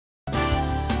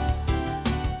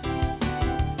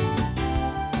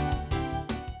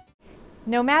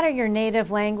No matter your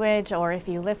native language or if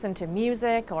you listen to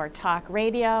music or talk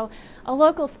radio, a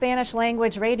local Spanish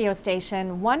language radio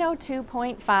station,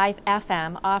 102.5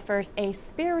 FM, offers a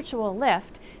spiritual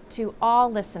lift to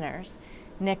all listeners.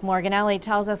 Nick Morganelli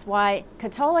tells us why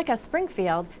Catolica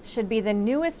Springfield should be the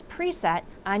newest preset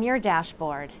on your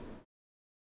dashboard.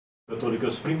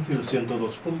 Catolica Springfield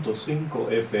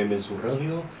 102.5 FM en su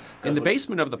radio. In the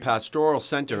basement of the Pastoral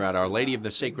Center at Our Lady of the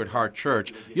Sacred Heart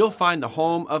Church, you'll find the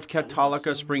home of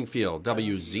Catolica Springfield,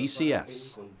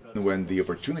 WZCS. When the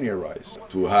opportunity arises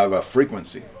to have a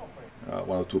frequency,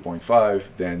 102.5,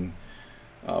 then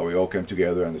we all came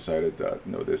together and decided that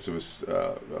this was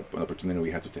an opportunity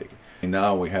we had to take. And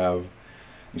now we have,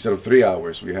 instead of 3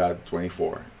 hours, we had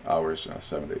 24 hours,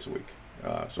 7 days a week.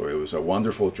 So it was a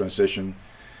wonderful transition.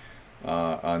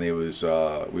 And it was,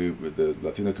 the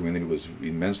Latino community was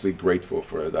immensely grateful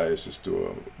for the diocese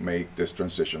to make this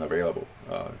transition available,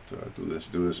 to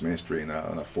do this ministry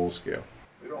on a full scale.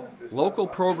 Local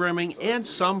programming and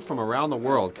some from around the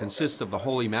world consists of the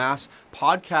Holy Mass,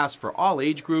 podcasts for all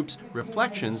age groups,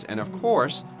 reflections, and of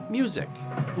course, music.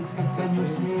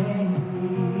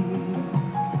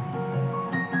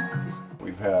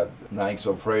 We've had nights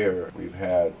of prayer, we've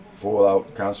had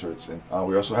full-out concerts, and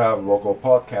we also have local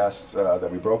podcasts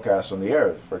that we broadcast on the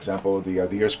air. For example, the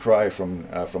Deer's Cry from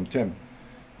Tim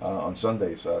on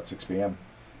Sundays at 6 p.m.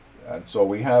 And so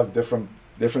we have different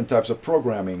types of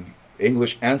programming,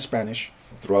 English and Spanish,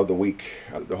 throughout the week.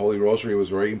 The Holy Rosary was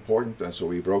very important, and so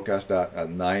we broadcast that at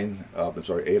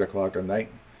 8 o'clock at night.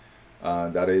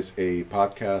 That is a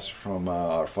podcast from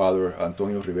our Father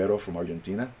Antonio Rivero from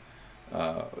Argentina.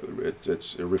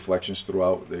 It's reflections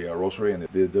throughout the Rosary, and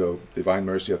it did the Divine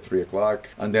Mercy at 3 o'clock.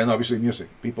 And then obviously music.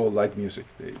 People like music.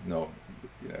 They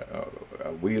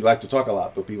we like to talk a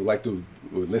lot, but people like to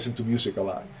listen to music a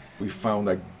lot. We found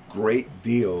a great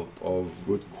deal of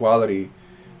good quality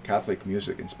Catholic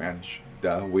music in Spanish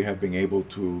that we have been able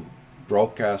to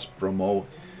broadcast, promote,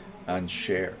 and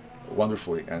share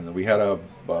wonderfully. And we had a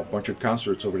bunch of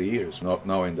concerts over the years, not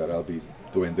knowing that I'll be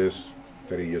doing this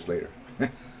 30 years later.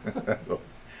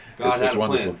 It's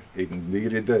wonderful.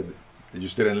 Indeed it did. It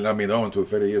just didn't let me know until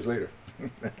 30 years later.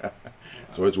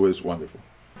 So it was wonderful.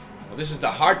 Well, this is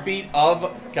the heartbeat of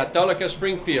Catolica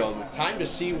Springfield. Time to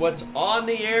see what's on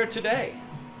the air today.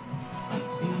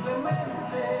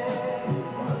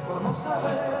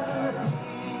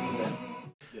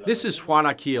 This is Juan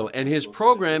Aquil, and his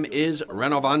program is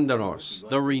Renovándonos,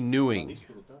 the renewing.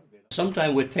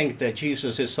 Sometimes we think that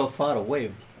Jesus is so far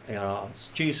away.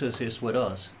 Jesus is with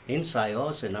us, inside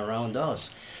us and around us.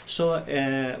 So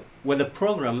with the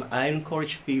program, I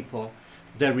encourage people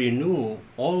that renew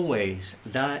always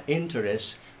that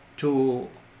interest to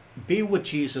be with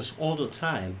Jesus all the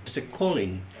time. It's a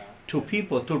calling to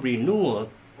people to renew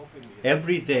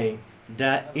every day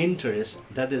that interest,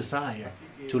 that desire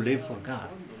to live for God.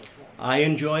 I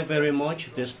enjoy very much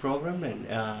this program,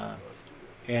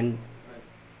 and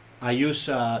I use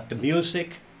the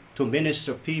music to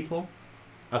minister people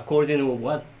according to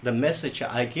what the message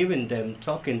I given them,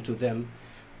 talking to them.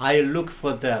 I look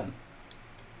for the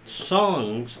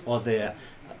songs or the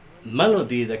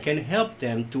melody that can help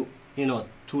them to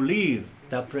live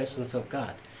the presence of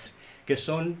God.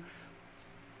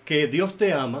 Que Dios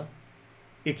te ama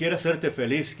y quiere hacerte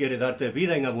feliz, quiere darte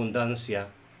vida en abundancia.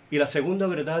 Y la segunda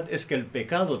verdad es que el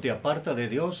pecado te aparta de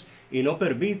Dios y no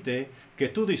permite que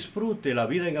tú disfrutes la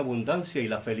vida en abundancia y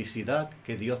la felicidad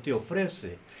que Dios te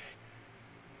ofrece.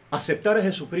 Aceptar a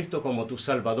Jesucristo como tu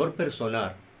Salvador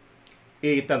personal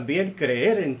y también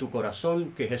creer en tu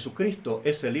corazón que Jesucristo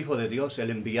es el Hijo de Dios, el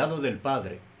enviado del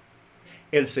Padre.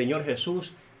 El Señor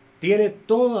Jesús tiene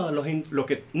todo lo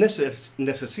que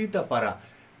necesita para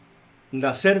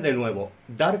nacer de nuevo,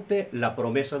 darte la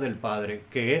promesa del Padre,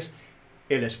 que es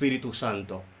el Espíritu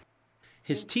Santo.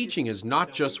 His teaching is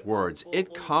not just words,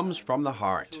 it comes from the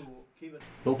heart.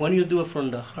 But when you do it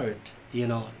from the heart,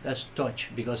 that's touch,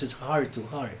 because it's heart to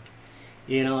heart.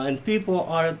 And people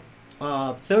are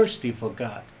thirsty for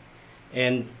God.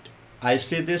 And I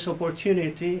see this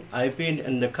opportunity. I've been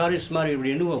in the charismatic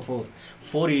renewal for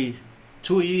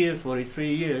 42 years,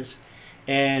 43 years.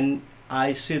 And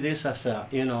I see this as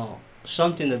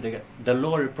something that the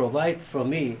Lord provides for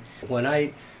me when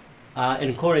I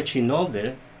encouraging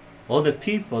other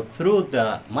people through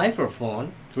the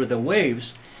microphone, through the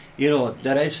waves,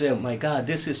 that I say, my God,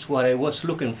 this is what I was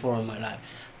looking for in my life.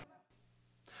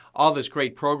 All this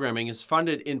great programming is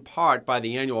funded in part by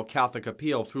the annual Catholic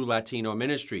Appeal through Latino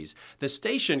Ministries. The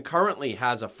station currently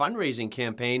has a fundraising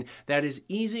campaign that is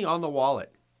easy on the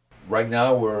wallet. Right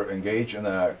now we're engaged in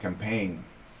a campaign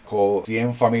called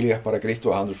 100 Familias para Cristo,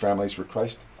 100 Families for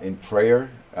Christ, in prayer.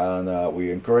 And we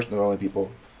encourage not only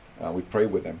people, we pray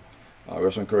with them. We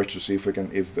also encourage to see if we can,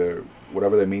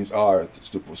 whatever the means are,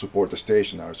 to support the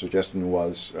station. Our suggestion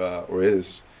was, or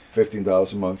is,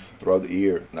 $15 a month throughout the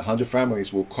year. 100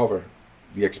 families will cover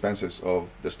the expenses of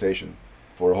the station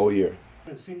for a whole year.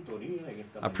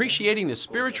 Appreciating the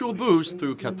spiritual boost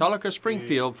through Catolica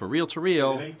Springfield for Real to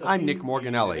Real, I'm Nick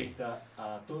Morganelli.